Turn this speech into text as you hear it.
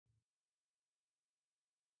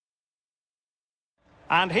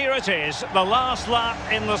And here it is, the last lap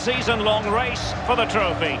in the season-long race for the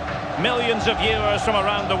trophy. Millions of viewers from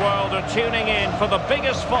around the world are tuning in for the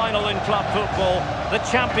biggest final in club football, the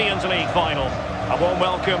Champions League final. A warm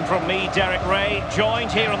welcome from me, Derek Ray,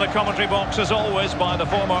 joined here in the commentary box as always by the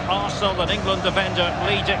former Arsenal and England defender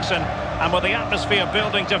Lee Dixon. And with the atmosphere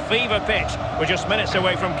building to fever pitch, we're just minutes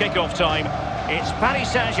away from kick-off time. It's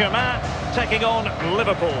Paris Saint-Germain taking on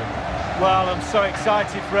Liverpool. Well, I'm so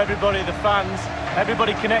excited for everybody, the fans,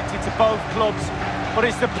 everybody connected to both clubs. But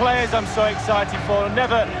it's the players I'm so excited for. I've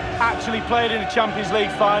never actually played in a Champions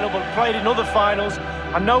League final, but played in other finals.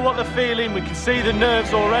 I know what they're feeling. We can see the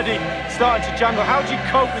nerves already starting to jangle. How do you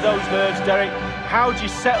cope with those nerves, Derek? How do you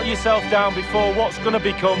settle yourself down before what's going to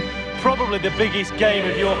become probably the biggest game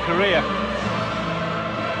of your career?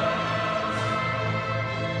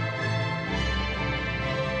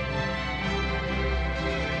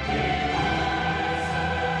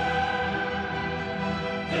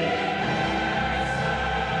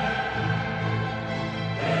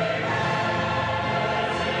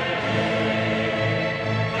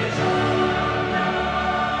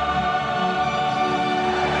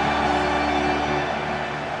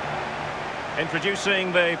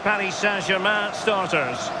 Introducing the Paris Saint-Germain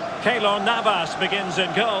starters. Keylor Navas begins in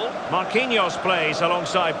goal. Marquinhos plays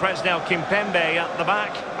alongside Presnel Kimpembe at the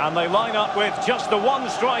back. And they line up with just the one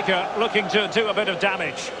striker looking to do a bit of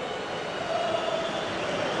damage.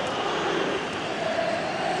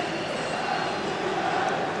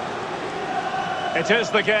 It is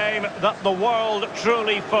the game that the world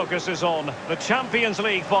truly focuses on. The Champions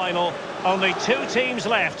League final. Only two teams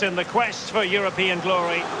left in the quest for European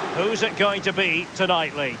glory. Who's it going to be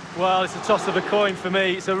tonight, Lee? Well, it's a toss of a coin for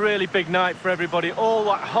me. It's a really big night for everybody. All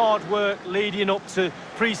that hard work leading up to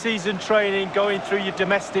pre-season training, going through your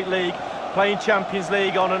domestic league, playing Champions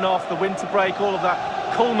League on and off, the winter break, all of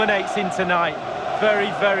that culminates in tonight.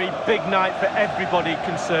 Very, very big night for everybody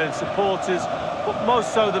concerned. Supporters, but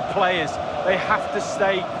most so the players. They have to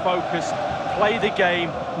stay focused, play the game,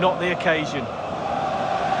 not the occasion.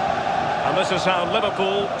 And this is how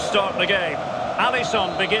Liverpool start the game.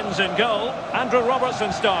 Alisson begins in goal. Andrew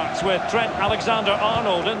Robertson starts with Trent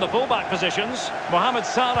Alexander-Arnold in the fullback positions. Mohamed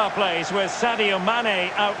Salah plays with Sadio Mane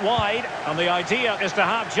out wide. And the idea is to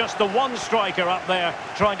have just the one striker up there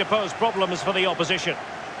trying to pose problems for the opposition.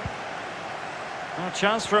 A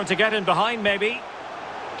chance for him to get in behind, maybe.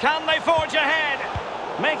 Can they forge ahead?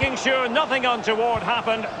 Making sure nothing untoward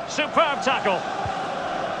happened. Superb tackle.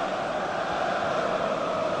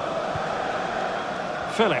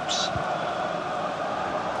 Phillips.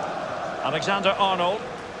 Alexander-Arnold.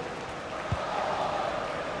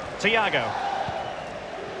 Thiago.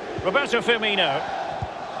 Roberto Firmino.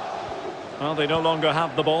 Well, they no longer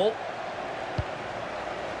have the ball.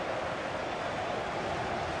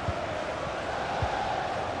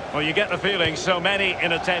 Well, you get the feeling so many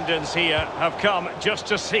in attendance here have come just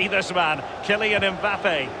to see this man, Kylian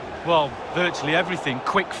Mbappe. Well, virtually everything.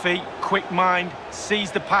 Quick feet, quick mind,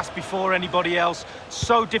 sees the pass before anybody else.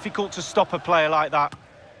 So difficult to stop a player like that.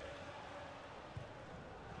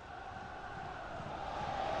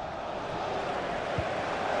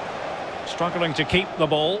 Struggling to keep the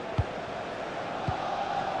ball.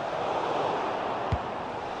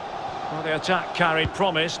 Well, the attack carried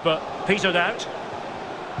promise, but petered out.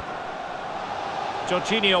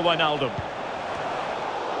 Jorginho Wijnaldum.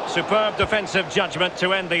 Superb defensive judgment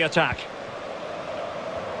to end the attack.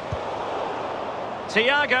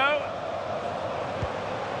 Thiago.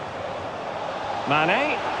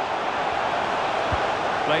 Mane.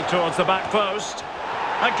 Played towards the back post.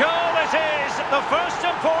 A goal it is! The first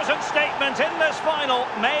important statement in this final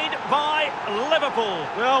made by Liverpool.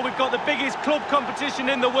 Well, we've got the biggest club competition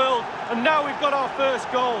in the world, and now we've got our first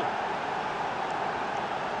goal.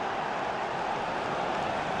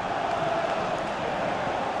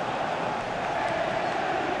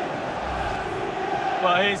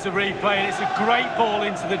 Well, here's the replay, and it's a great ball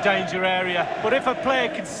into the danger area. But if a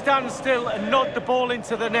player can stand still and nod the ball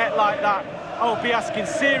into the net like that, I'll be asking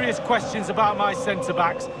serious questions about my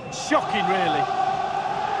centre-backs. Shocking, really.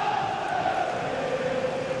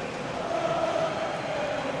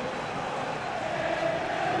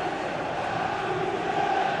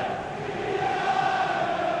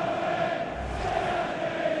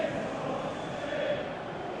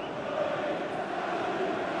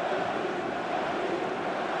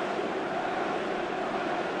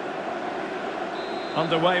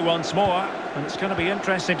 Underway once more, and it's going to be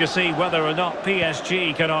interesting to see whether or not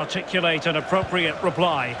PSG can articulate an appropriate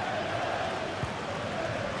reply.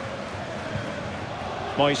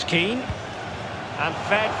 Moise Kean, and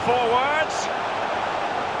fed forwards.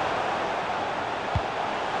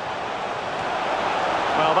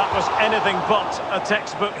 was anything but a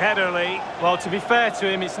textbook header, Lee. Well, to be fair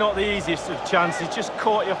to him, it's not the easiest of chances. Just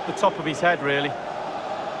caught it off the top of his head, really.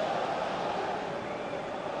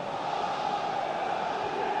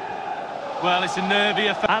 Well, it's a nervy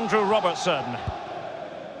affair. Andrew Robertson.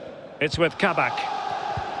 It's with Kabak.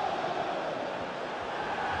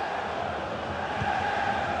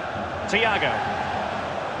 Thiago.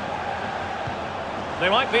 They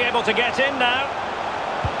might be able to get in now.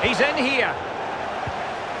 He's in here.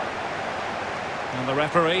 And the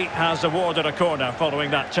referee has awarded a corner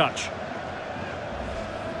following that touch.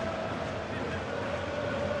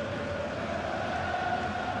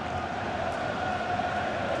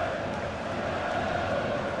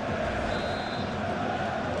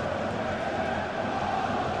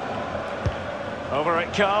 Over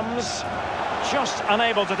it comes. Just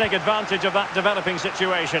unable to take advantage of that developing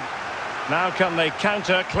situation. Now can they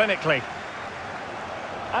counter clinically?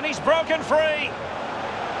 And he's broken free.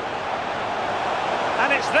 And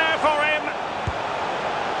it's there for him.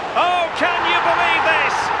 Oh, can you believe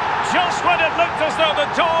this? Just when it looked as though the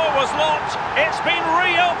door was locked, it's been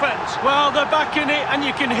reopened. Well, they're back in it, and you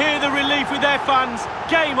can hear the relief with their fans.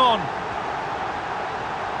 Game on.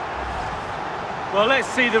 Well, let's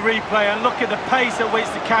see the replay and look at the pace at which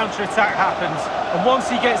the counter-attack happens. And once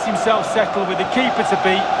he gets himself settled with the keeper to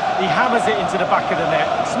beat, he hammers it into the back of the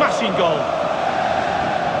net. Smashing goal.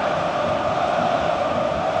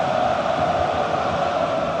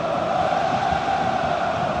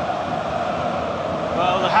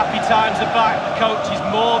 Well, the happy times are back. The coach is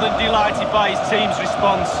more than delighted by his team's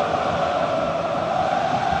response.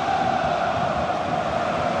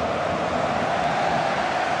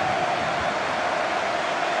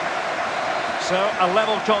 So, a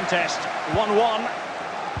level contest, 1-1.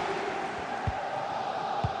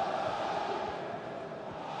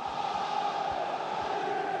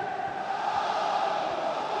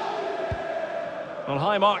 Well,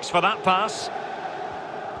 high marks for that pass.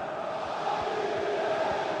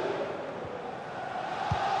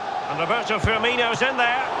 And Roberto Firmino's in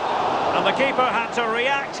there. And the keeper had to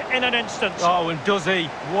react in an instant. Oh, and does he?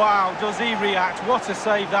 Wow, does he react? What a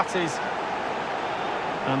save that is.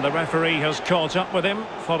 And the referee has caught up with him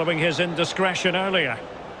following his indiscretion earlier.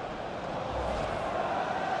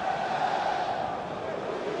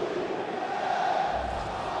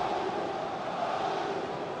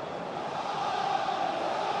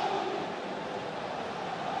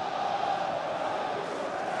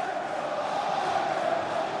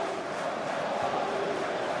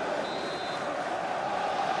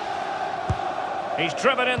 He's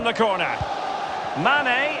driven in the corner.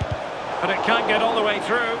 Mane. But it can't get all the way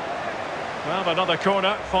through. Well, another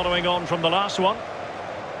corner following on from the last one.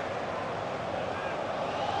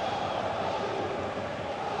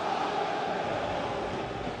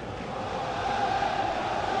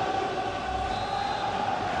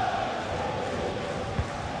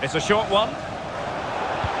 It's a short one.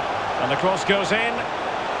 And the cross goes in.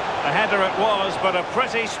 A header it was, but a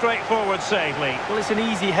pretty straightforward save, Lee. Well, it's an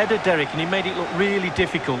easy header, Derek, and he made it look really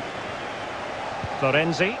difficult.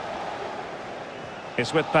 Florenzi.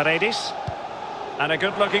 It's with Paredes. And a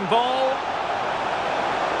good-looking ball.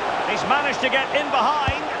 He's managed to get in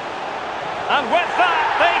behind. And with that,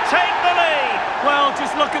 they take the lead. Well,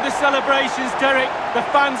 just look at the celebrations, Derek. The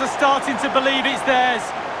fans are starting to believe it's theirs.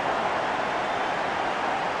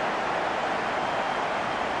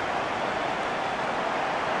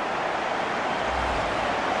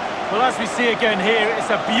 Well, as we see again here, it's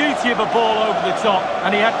a beauty of a ball over the top.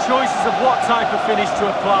 And he had choices of what type of finish to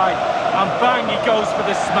apply. And bang, he goes for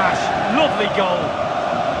the smash. Lovely goal.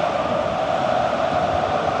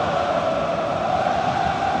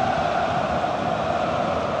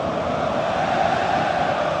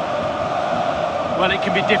 Well, it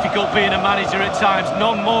can be difficult being a manager at times,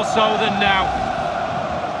 none more so than now.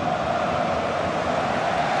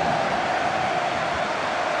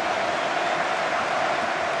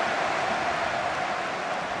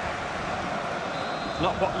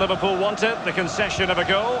 Not what Liverpool wanted, the concession of a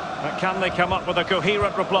goal. But can they come up with a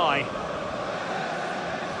coherent reply?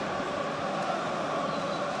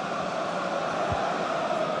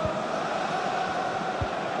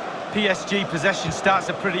 PSG possession stats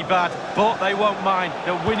are pretty bad, but they won't mind.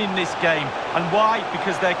 They're winning this game. And why?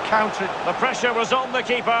 Because they're countering. The pressure was on the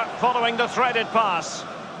keeper following the threaded pass.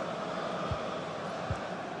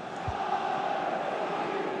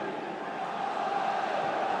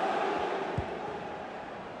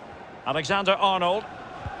 Alexander-Arnold.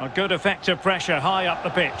 A good effective pressure high up the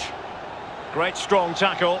pitch. Great strong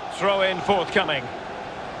tackle, throw in forthcoming.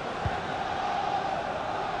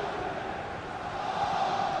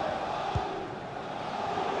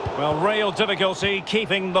 Well, real difficulty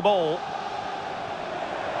keeping the ball.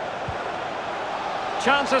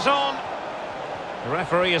 Chances on. The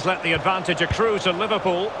referee has let the advantage accrue to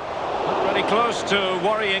Liverpool. Not really close to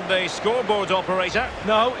worrying the scoreboard operator.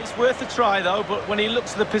 No, it's worth a try though, but when he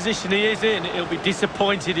looks at the position he is in, he'll be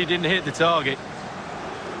disappointed he didn't hit the target.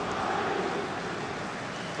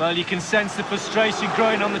 Well, you can sense the frustration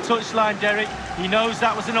growing on the touchline, Derek. He knows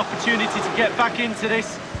that was an opportunity to get back into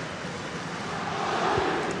this.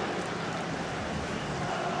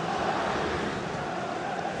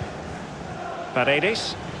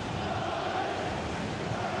 Paredes.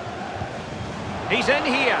 He's in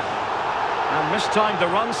here. And mistimed the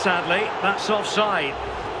run, sadly. That's offside.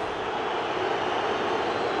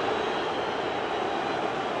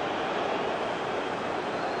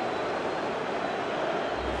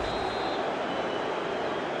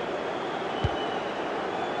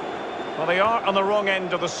 Well, they are on the wrong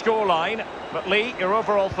end of the scoreline. But Lee, your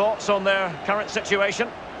overall thoughts on their current situation?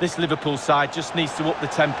 This Liverpool side just needs to up the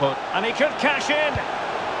tempo. And he could cash in.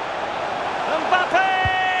 Mbappe!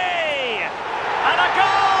 And a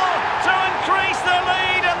goal to increase the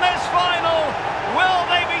lead in this final. Will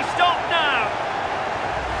they be stopped now?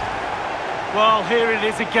 Well, here it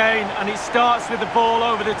is again, and it starts with the ball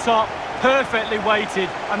over the top, perfectly weighted.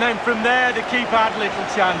 And then from there, the keeper had little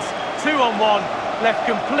chance. 2-on-1, left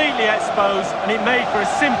completely exposed, and it made for a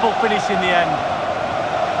simple finish in the end.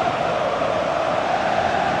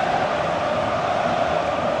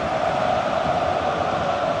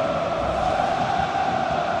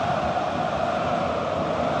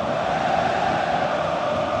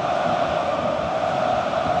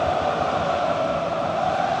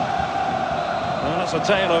 It's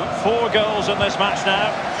a tale of 4 goals in this match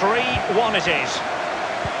now. 3-1 it is.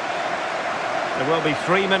 There will be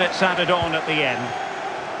 3 minutes added on at the end.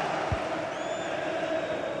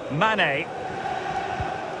 Mane.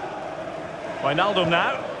 Wijnaldum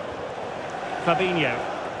now. Fabinho.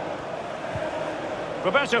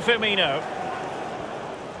 Roberto Firmino.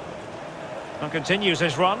 And continues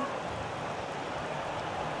his run.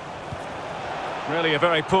 Really a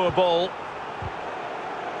very poor ball.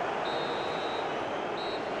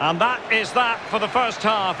 And that is that for the first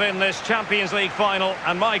half in this Champions League final.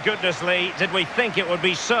 And my goodness, Lee, did we think it would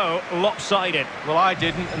be so lopsided? Well, I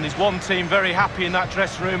didn't, and there's one team very happy in that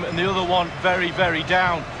dressing room and the other one very, very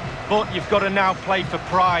down. But you've got to now play for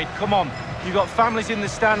pride. Come on, you've got families in the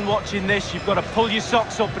stand watching this. You've got to pull your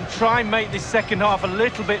socks up and try and make this second half a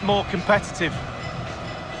little bit more competitive.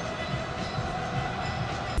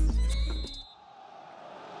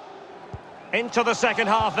 Into the second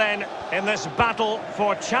half then, in this battle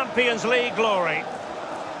for Champions League glory.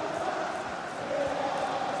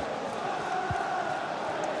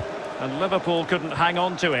 And Liverpool couldn't hang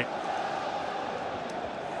on to it.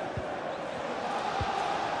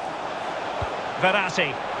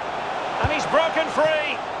 Verratti. And he's broken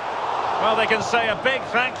free. Well, they can say a big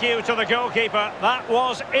thank you to the goalkeeper. That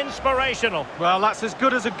was inspirational. Well, that's as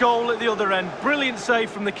good as a goal at the other end. Brilliant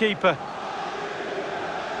save from the keeper.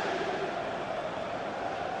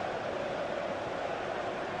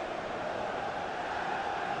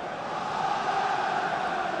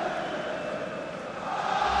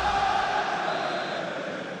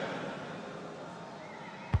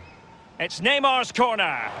 It's Neymar's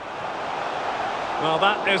corner. Well,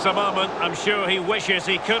 that is a moment I'm sure he wishes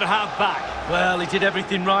he could have back. Well, he did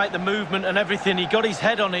everything right, the movement and everything. He got his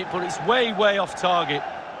head on it, but it's way, way off target.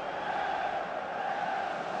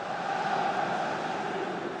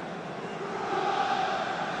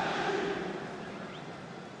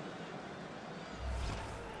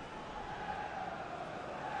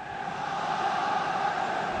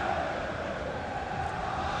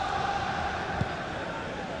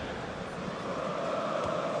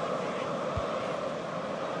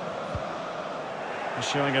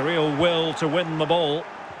 Showing a real will to win the ball.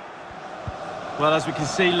 Well, as we can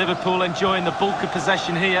see, Liverpool enjoying the bulk of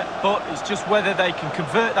possession here, but it's just whether they can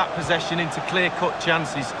convert that possession into clear-cut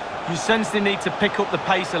chances. You sense they need to pick up the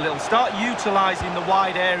pace a little, start utilising the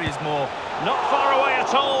wide areas more. Not far away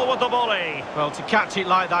at all with the volley. Well, to catch it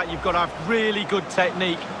like that, you've got to have really good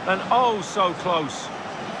technique, and oh, so close.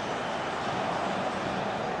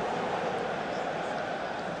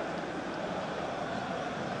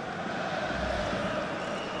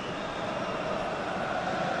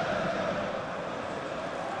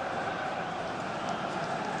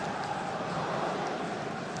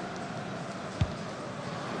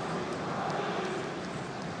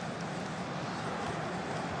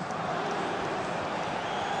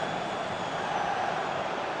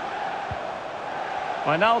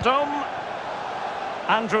 Wijnaldum.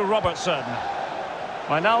 Andrew Robertson.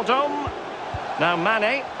 Wijnaldum. Now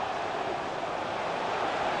Mane.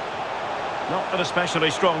 Not an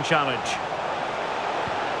especially strong challenge.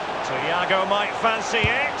 So Iago might fancy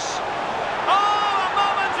it. Oh, a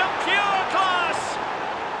moment of pure class!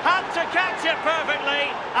 Had to catch it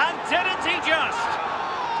perfectly, and didn't he just?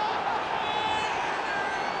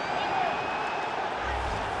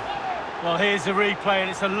 Well, here's the replay, and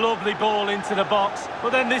it's a lovely ball into the box.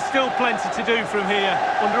 But then there's still plenty to do from here.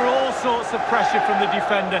 Under all sorts of pressure from the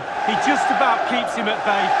defender, he just about keeps him at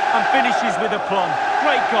bay and finishes with aplomb.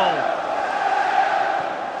 Great goal.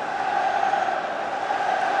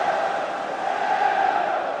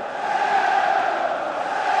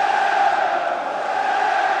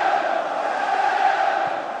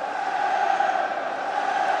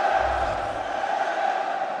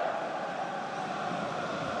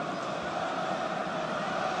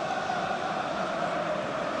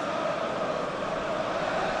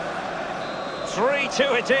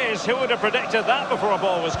 3-2 it is. Who would have predicted that before a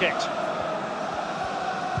ball was kicked?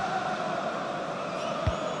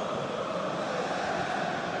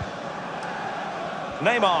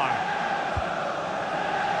 Neymar.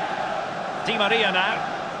 Di Maria now.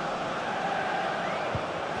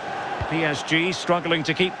 PSG struggling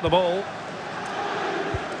to keep the ball.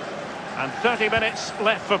 And 30 minutes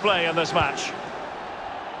left for play in this match.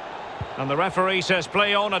 And the referee says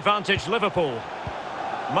play on, advantage Liverpool.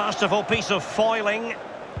 Masterful piece of foiling.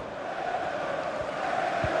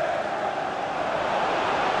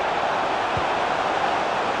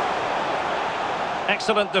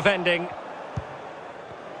 Excellent defending.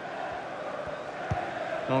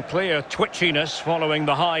 Well, clear twitchiness following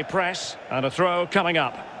the high press. And a throw coming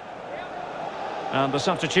up. And the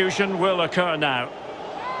substitution will occur now.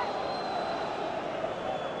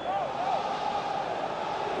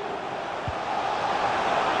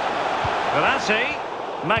 Verratti.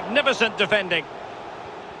 Magnificent defending.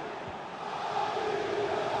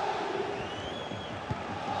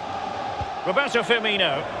 Roberto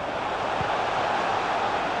Firmino.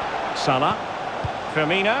 Salah.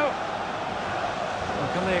 Firmino.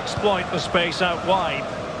 Well, can they exploit the space out wide?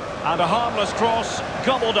 And a harmless cross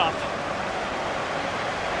gobbled up.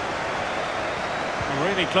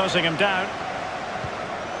 Really closing him down.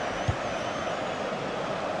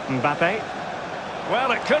 Mbappe.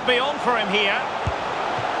 Well, it could be on for him here.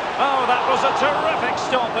 Oh, that was a terrific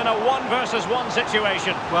stop in a 1-versus-1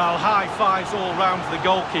 situation. Well, high fives all round for the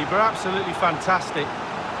goalkeeper. Absolutely fantastic.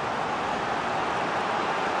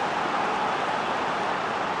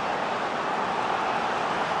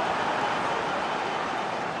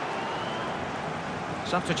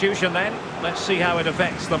 Substitution then. Let's see how it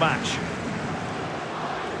affects the match.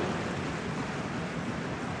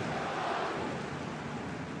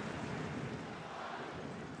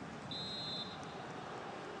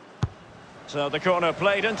 So the corner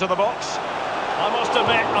played into the box. I must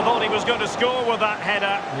admit, I thought he was going to score with that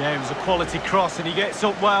header. Yeah, it was a quality cross and he gets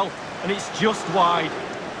up well, and it's just wide.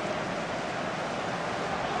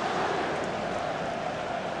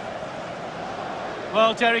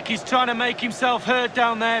 Well, Derek, he's trying to make himself heard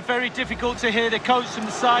down there. Very difficult to hear the coach from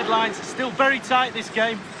the sidelines. It's still very tight, this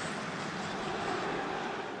game.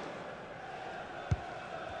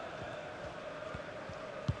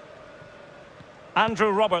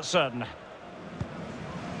 Andrew Robertson.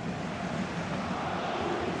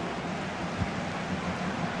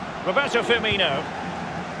 Roberto Firmino.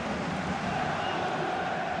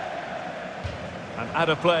 And out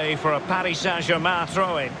of play for a Paris Saint-Germain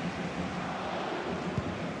throw-in.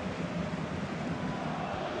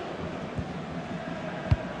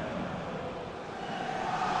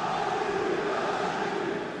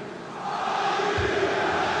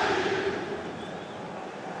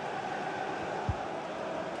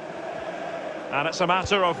 And it's a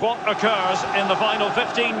matter of what occurs in the final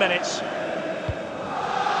 15 minutes.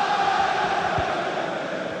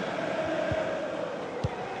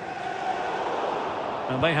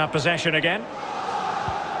 And they have possession again.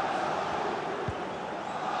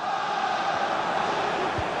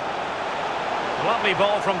 Lovely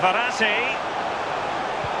ball from Verratti.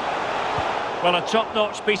 Well, a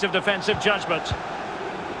top-notch piece of defensive judgment.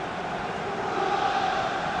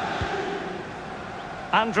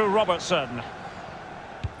 Andrew Robertson.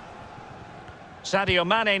 Sadio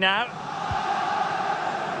Mane now.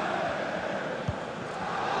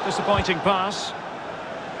 Disappointing pass.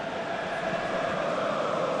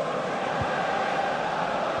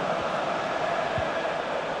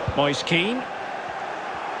 Moise Kean.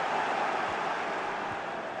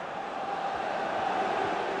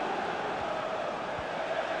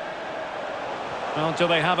 Well, do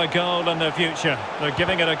they have a goal in their future? They're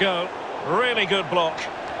giving it a go. Really good block.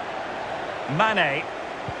 Mane.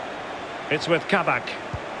 It's with Kabak.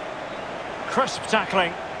 Crisp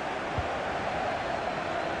tackling.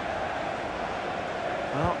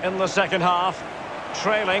 Well, in the second half,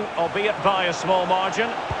 trailing, albeit by a small margin.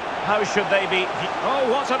 How should they be? Oh,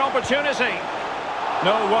 what an opportunity!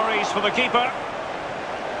 No worries for the keeper.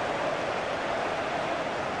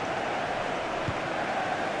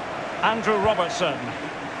 Andrew Robertson.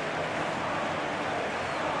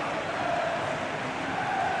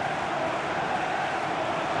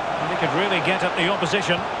 And he could really get at the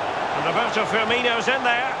opposition. And Roberto Firmino's in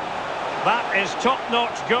there. That is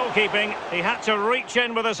top-notch goalkeeping. He had to reach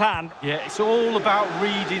in with his hand. Yeah, it's all about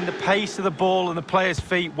reading the pace of the ball and the player's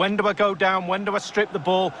feet. When do I go down? When do I strip the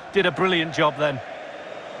ball? Did a brilliant job then.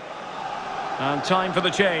 And time for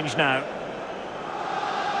the change now.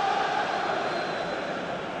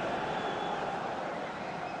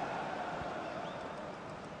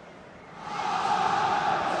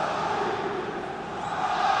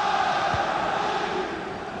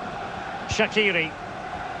 Shaqiri.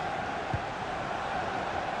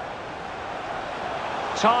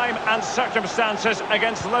 Time and circumstances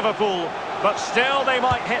against Liverpool, but still they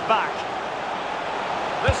might hit back.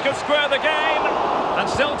 This could square the game, and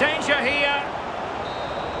still danger here.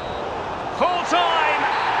 Full time,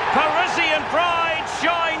 Parisian pride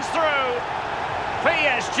shines through.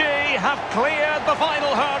 PSG have cleared the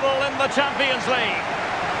final hurdle in the Champions League.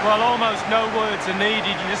 Well, almost no words are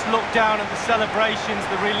needed. You just look down at the celebrations,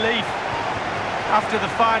 the relief after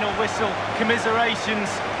the final whistle, commiserations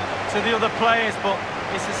to the other players, but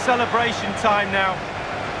it's a celebration time now.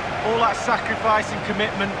 All that sacrifice and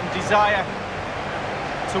commitment and desire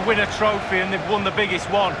to win a trophy, and they've won the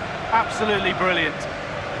biggest one. Absolutely brilliant.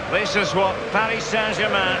 This is what Paris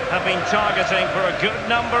Saint-Germain have been targeting for a good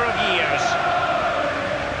number of years.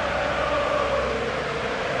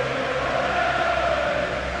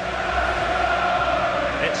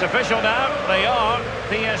 It's official now. They are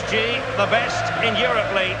PSG, the best in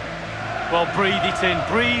Europe League. Well, breathe it in.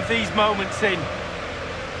 Breathe these moments in.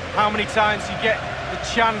 How many times you get the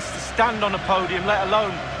chance to stand on a podium, let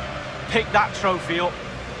alone pick that trophy up.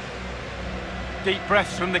 Deep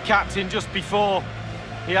breaths from the captain just before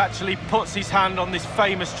he actually puts his hand on this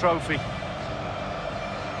famous trophy.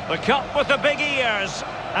 The cup with the big ears,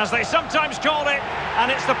 as they sometimes call it,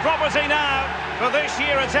 and it's the property now, for this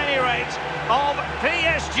year at any rate, of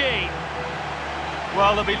PSG.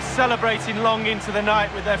 Well, they'll be celebrating long into the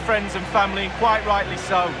night with their friends and family, and quite rightly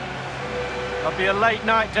so. It'll be a late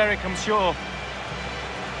night, Derek, I'm sure.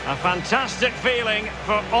 A fantastic feeling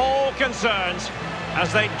for all concerned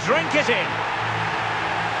as they drink it in.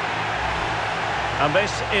 And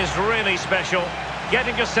this is really special,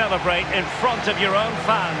 getting to celebrate in front of your own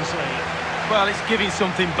fans, Lee. Well, it's giving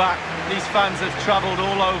something back. These fans have travelled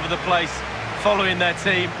all over the place following their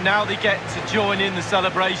team. Now they get to join in the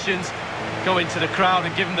celebrations, go into the crowd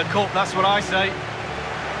and give them the cup, that's what I say.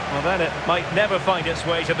 Well, then it might never find its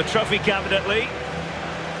way to the trophy cabinet, Lee.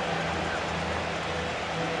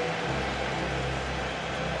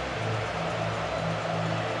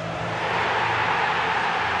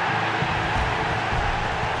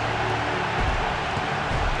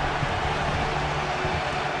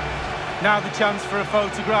 Now the chance for a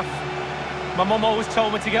photograph. My mum always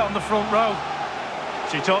told me to get on the front row.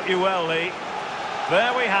 She taught you well, Lee.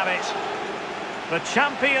 There we have it. The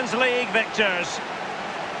Champions League victors.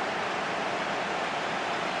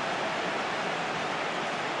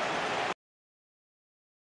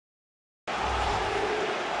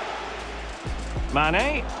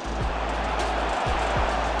 Mane.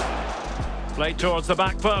 Played towards the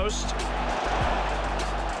back post.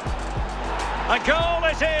 A goal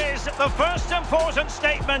it is, the first important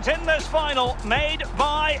statement in this final made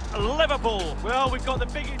by Liverpool. Well, we've got the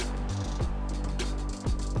biggest...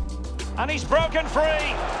 And he's broken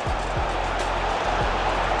free.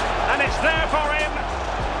 And it's there for him.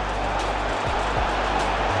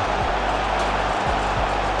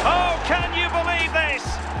 Oh, can you believe this?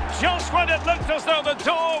 Just when it looked as though the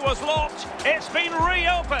door was locked, it's been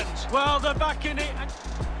reopened. Well, they're back in it.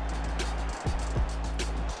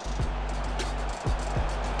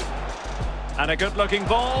 And a good-looking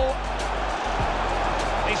ball.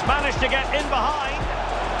 He's managed to get in behind.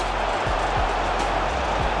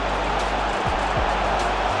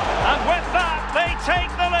 And with that, they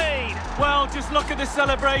take the lead. Well, just look at the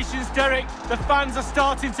celebrations, Derek. The fans are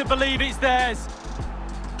starting to believe it's theirs.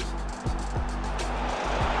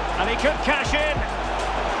 And he could cash in.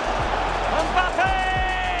 Mbappe!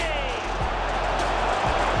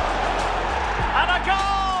 And a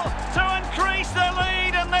goal to increase the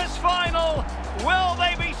lead in this final. Will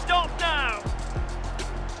they be stopped now?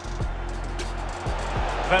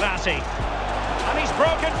 Verratti. And he's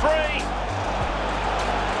broken free.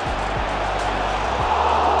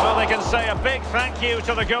 Well, they can say a big thank you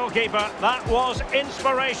to the goalkeeper. That was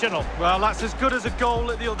inspirational. Well, that's as good as a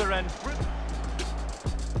goal at the other end.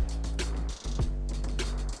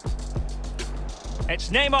 It's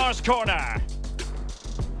Neymar's corner.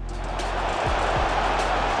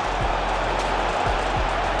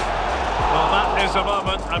 Well, that is a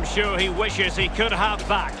moment I'm sure he wishes he could have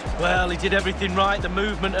back. Well, he did everything right, the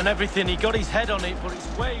movement and everything. He got his head on it, but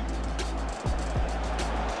it's way...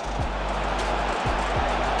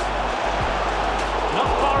 Not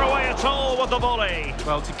far away at all with the volley.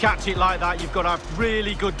 Well, to catch it like that, you've got to have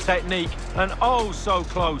really good technique. And oh, so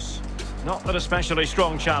close. Not an especially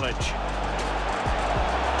strong challenge.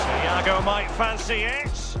 Thiago might fancy it.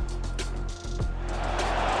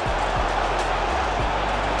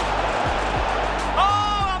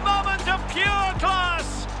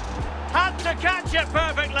 Had to catch it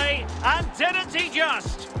perfectly, and didn't he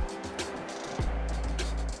just?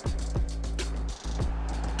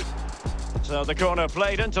 So the corner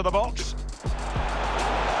played into the box.